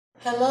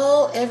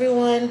Hello,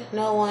 everyone,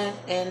 no one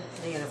in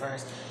the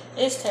universe.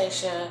 It's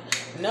Tasha.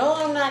 No,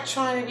 I'm not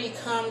trying to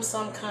become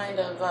some kind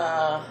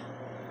of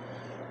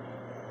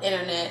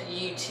internet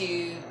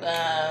YouTube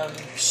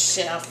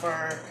chef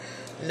or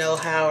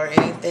know-how or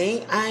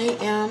anything. I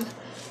am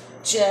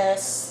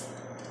just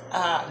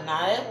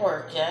not at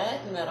work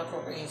yet,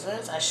 medical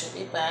reasons. I should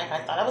be back.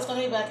 I thought I was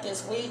going to be back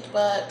this week,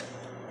 but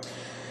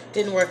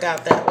didn't work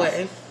out that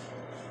way.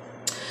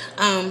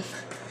 Um,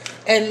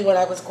 and what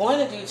I was going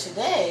to do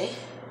today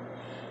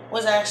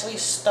was actually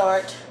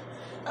start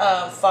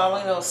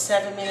following those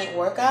 7-minute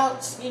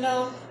workouts,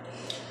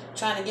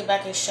 trying to get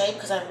back in shape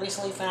because I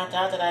recently found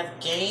out that I've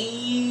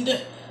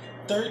gained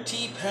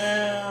 30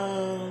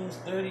 pounds,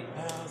 30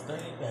 pounds,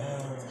 30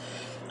 pounds.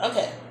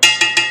 Okay,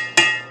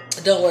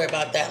 don't worry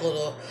about that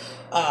little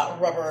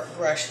rubber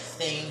brush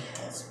thing.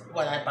 That's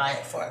what I buy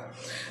it for.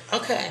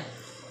 Okay,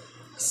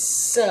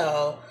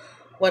 so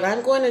what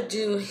I'm going to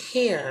do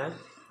here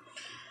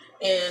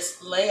is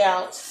lay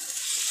out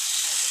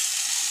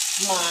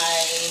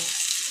my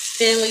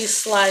thinly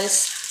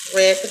sliced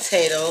red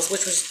potatoes,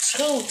 which was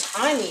too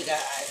tiny,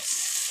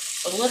 guys.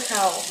 But look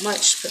how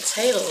much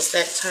potatoes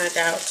that turned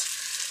out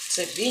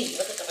to be.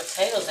 Look at the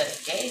potatoes that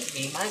it gave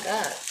me. My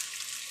God.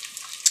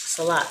 It's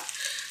a lot.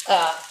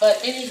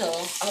 But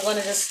anywho, I'm going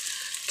to just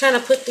kind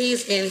of put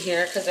these in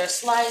here because they're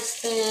sliced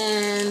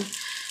thin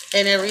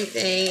and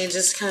everything and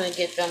just kind of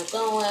get them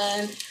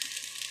going.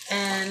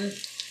 And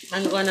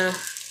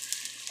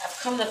I've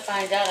come to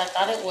find out, I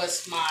thought it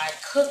was my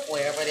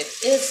cookware, but it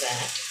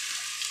isn't.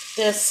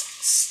 This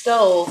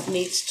stove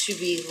needs to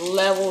be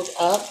leveled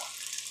up,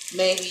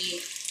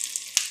 maybe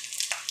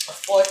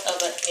 1/4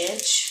 of an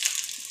inch,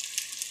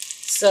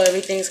 so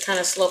everything's kind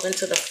of sloping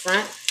to the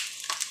front.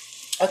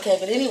 Okay,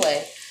 but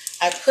anyway,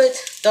 I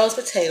put those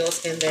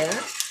potatoes in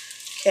there,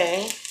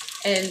 okay,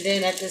 and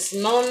then at this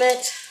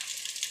moment,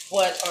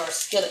 what are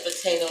skillet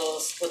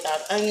potatoes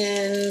without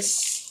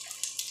onions,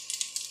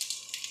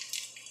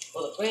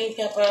 with a green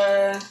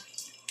pepper,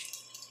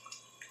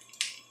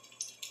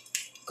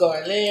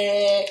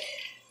 garlic,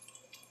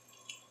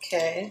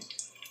 okay,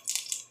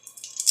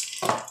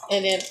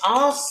 and then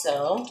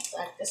also,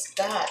 like this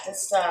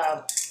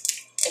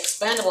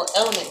expandable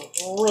element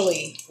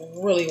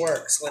really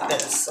works with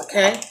this,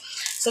 okay?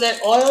 So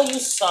that oil you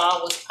saw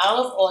was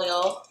olive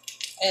oil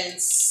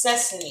and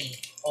sesame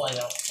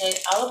oil,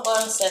 okay? Olive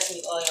oil,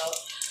 sesame oil,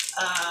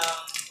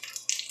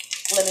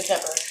 lemon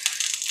pepper.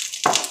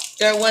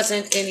 There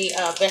wasn't any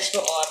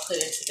vegetable oil put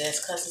into this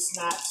because it's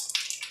not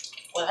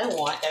what I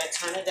want. Gotta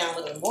turn it down a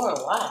little bit more.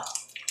 Wow.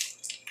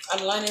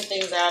 I'm learning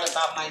things out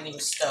about my new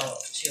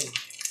stove too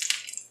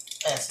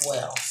as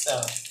well.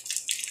 So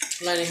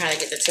learning how to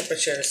get the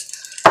temperatures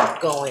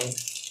going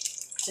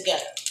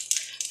together.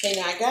 Okay,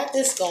 now I got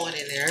this going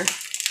in there.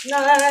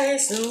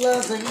 Nice and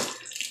lovely.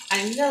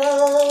 I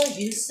know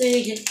you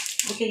see it.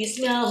 But can you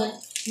smell it?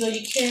 No,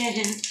 you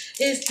can't.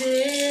 It's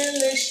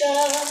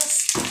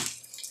delicious.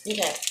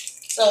 Okay,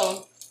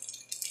 so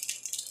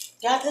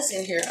got this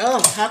in here.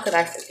 Oh, how could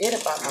I forget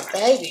about my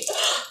baby?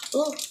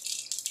 Ooh,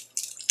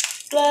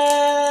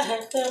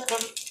 black pepper.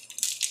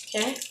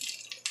 Okay,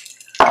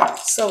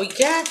 so we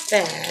got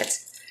that.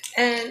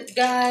 And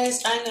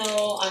guys, I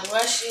know I'm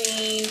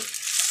rushing.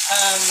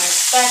 My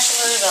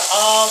spatulas are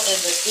all in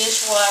the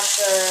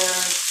dishwasher.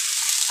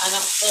 I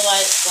don't feel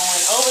like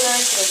going over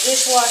there to the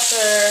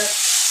dishwasher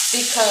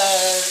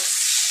because,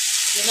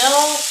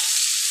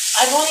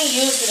 I've only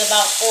used it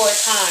about 4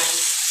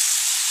 times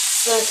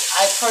since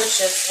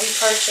we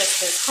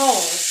purchased this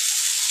home.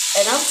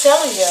 And I'm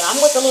telling you, I'm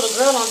with the little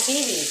girl on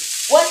TV.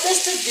 What does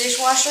the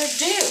dishwasher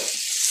do?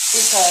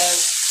 Because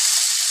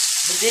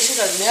the dishes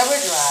are never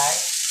dry.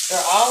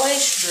 They're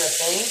always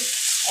dripping.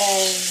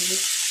 And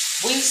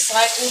we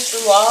cycled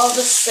through all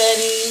the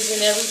settings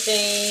and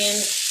everything.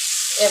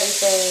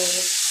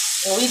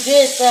 And we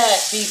did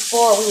that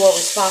before we were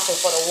responsible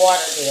for the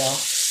water bill.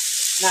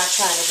 Not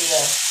trying to be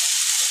a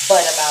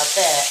butt about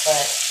that,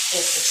 but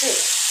it's the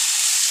truth.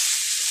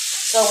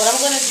 So what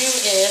I'm going to do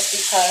is,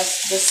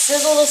 because the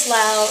sizzle is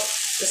loud,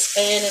 the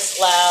fan is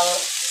loud,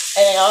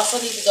 and I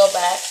also need to go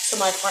back to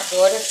my front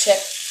door to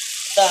check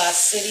the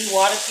city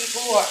water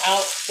people who are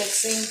out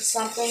fixing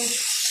something,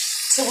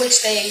 to which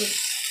they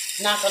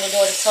knocked on the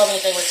door to tell me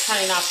that they were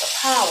turning off the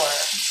power.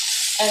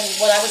 And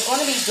what I was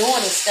going to be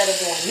doing instead of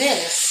doing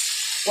this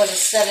was a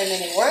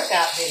 7-minute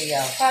workout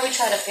video. Probably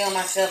try to film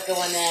myself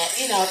doing that,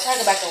 try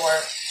to go back to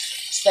work,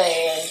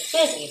 staying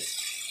busy.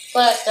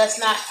 But that's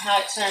not how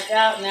it turned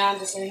out. Now I'm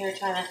just in here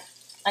trying to,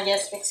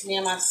 fix me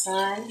and my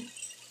son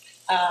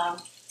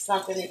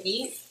something to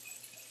eat.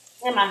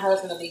 And my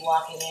husband will be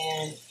walking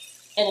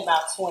in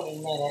about 20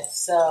 minutes.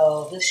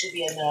 So this should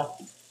be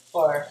enough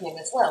for him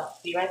as well.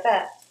 Be right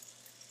back.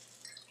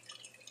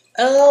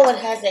 Oh, what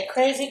has that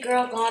crazy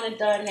girl gone and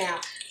done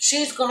now?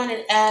 She's gone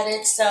and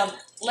added some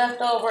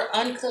leftover,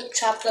 uncooked,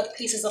 chopped up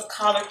pieces of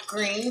collard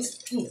greens.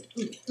 Some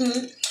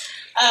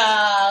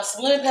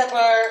lemon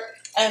pepper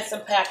and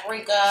some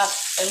paprika.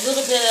 A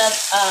little bit of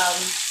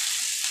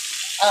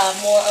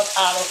more of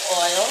olive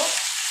oil.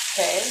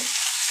 Okay.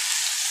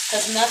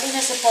 Because nothing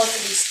is supposed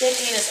to be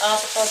sticking. It's all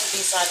supposed to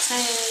be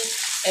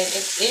sauteing. And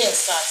it is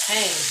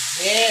sauteing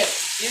very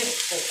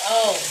beautifully.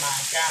 Oh my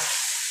God.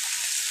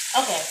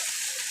 Okay.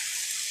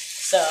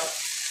 So,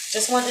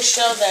 just wanted to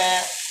show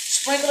that.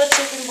 Sprinkle of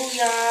chicken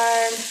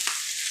bouillon,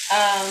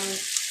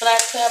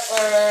 black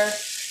pepper,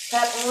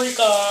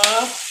 paprika.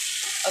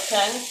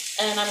 Okay.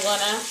 And I'm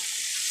going to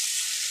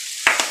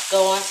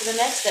go on to the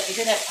next step. You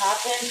hear that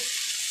popping?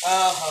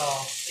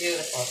 Oh,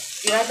 beautiful.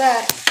 Be right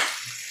back.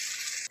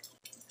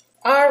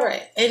 All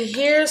right, and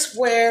here's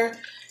where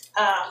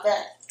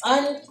that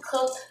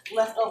uncooked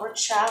leftover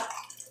chop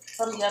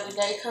from the other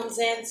day comes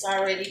in. It's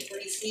already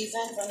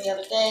pre-seasoned from the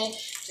other day.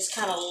 Just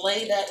kind of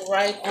lay that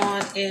right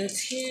on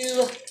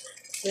into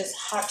this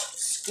hot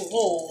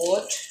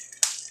squad.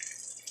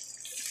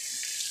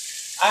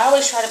 I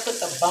always try to put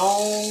the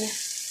bone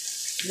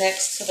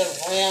next to the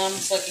rim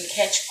so it can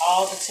catch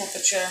all the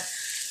temperature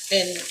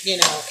and,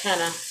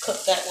 kind of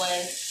cook that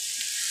way.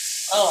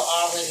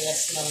 Oh, already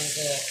that's smelling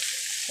good.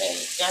 Okay,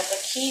 you got to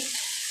keep.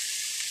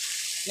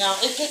 Now,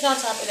 if it's on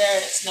top of there,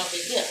 it's no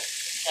big deal.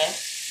 Okay?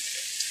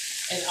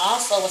 And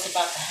also, what's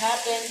about to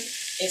happen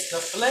is the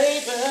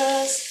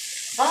flavors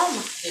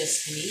from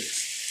this meat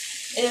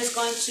is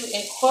going to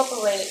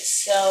incorporate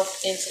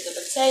itself into the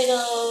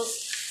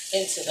potatoes,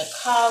 into the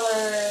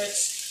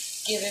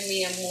collards, giving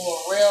me a more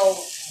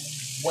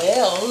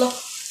well-rounded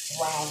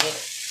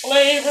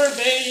flavor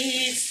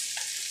base.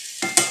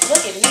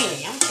 Look at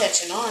me. I'm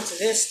catching on to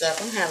this stuff.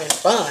 I'm having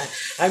fun.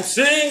 I'm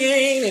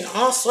singing and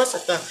all sorts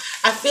of stuff.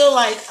 I feel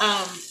like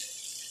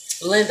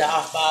Linda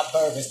off Bob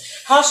Burgers.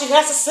 How she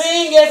has to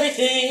sing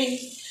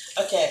everything.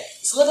 Okay,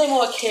 it's a little bit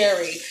more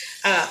Carrie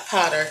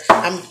Potter.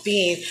 I'm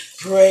being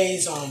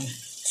praised on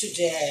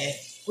today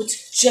with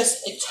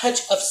just a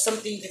touch of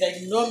something that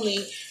I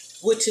normally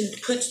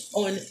wouldn't put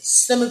on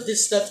some of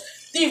this stuff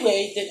the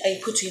way that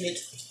I'm putting it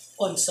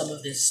on some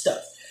of this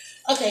stuff.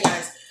 Okay,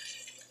 guys.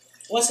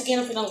 Once again,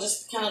 if you don't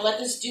just kind of let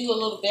this do a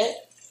little bit,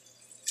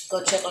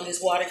 go check on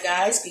this water,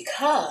 guys,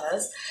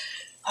 because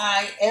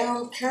I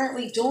am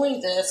currently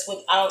doing this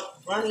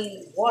without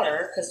running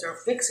water because they're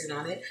fixing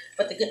on it.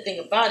 But the good thing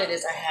about it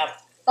is I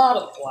have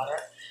bottled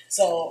water,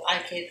 so I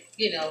can,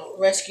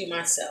 rescue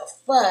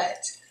myself.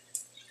 But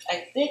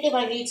I think if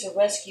I need to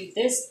rescue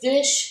this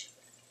dish,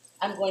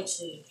 I'm going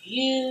to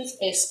use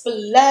a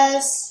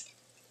splash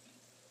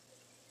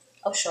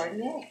of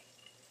Chardonnay.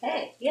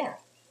 Hey, yeah,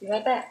 be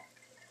right back.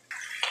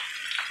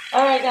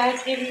 All right,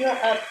 guys, give you your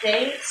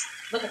update.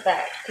 Look at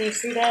that. Can you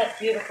see that?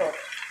 Beautiful.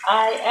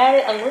 I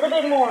added a little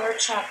bit more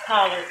chopped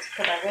collards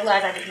because I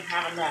realized I didn't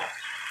have enough.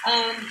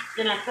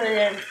 Then I put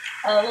in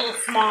a little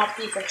small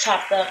piece of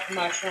chopped up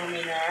mushroom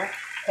in there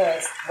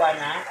because why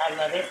not? I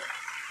love it.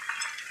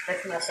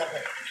 It smells so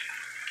good.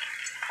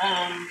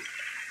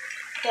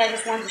 Okay, I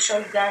just wanted to show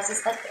you guys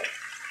this update.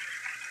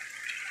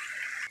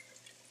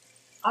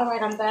 All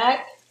right, I'm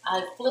back.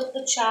 I flipped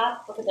the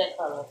chop. Look at that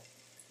color.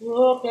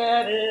 Look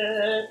at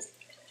it.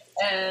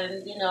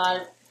 And,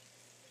 I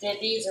did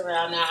these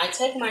around. Now, I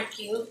take my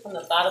cube from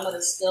the bottom of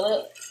the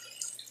skillet,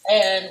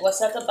 and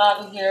what's at the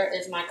bottom here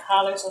is my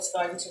collards are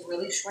starting to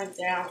really shrink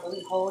down,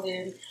 really hold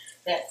in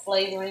that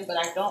flavoring, but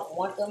I don't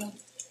want them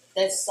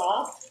that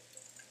soft.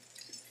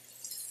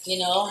 Hey,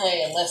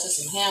 unless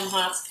it's some ham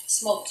hocks,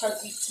 smoked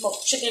turkey,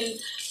 smoked chicken,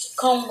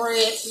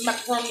 cornbread,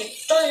 macaroni and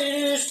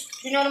cheese,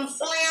 you know what I'm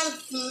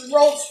saying?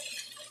 Roast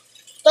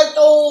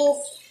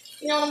potatoes,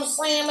 you know what I'm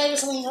saying? Maybe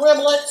some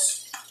riblets.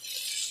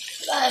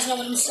 You guys know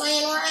what I'm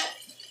saying, right?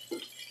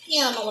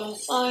 Yeah, I know what I'm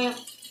saying.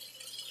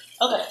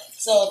 Okay,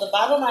 so the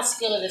bottom of my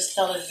skillet is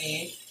telling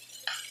me,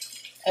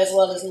 as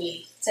well as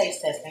me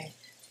taste testing,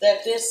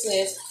 that this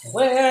is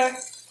where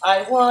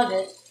I want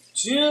it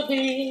to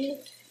be.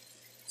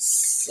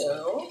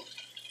 So,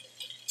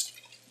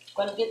 I'm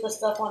going to get the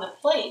stuff on a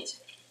plate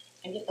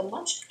and get the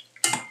munching.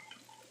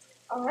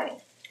 All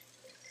right.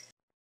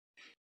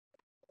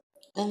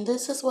 And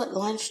this is what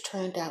lunch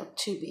turned out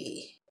to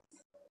be.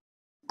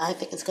 I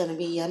think it's going to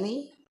be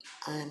yummy.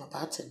 I'm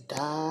about to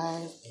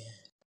dive in.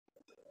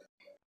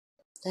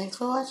 Thanks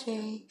for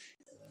watching.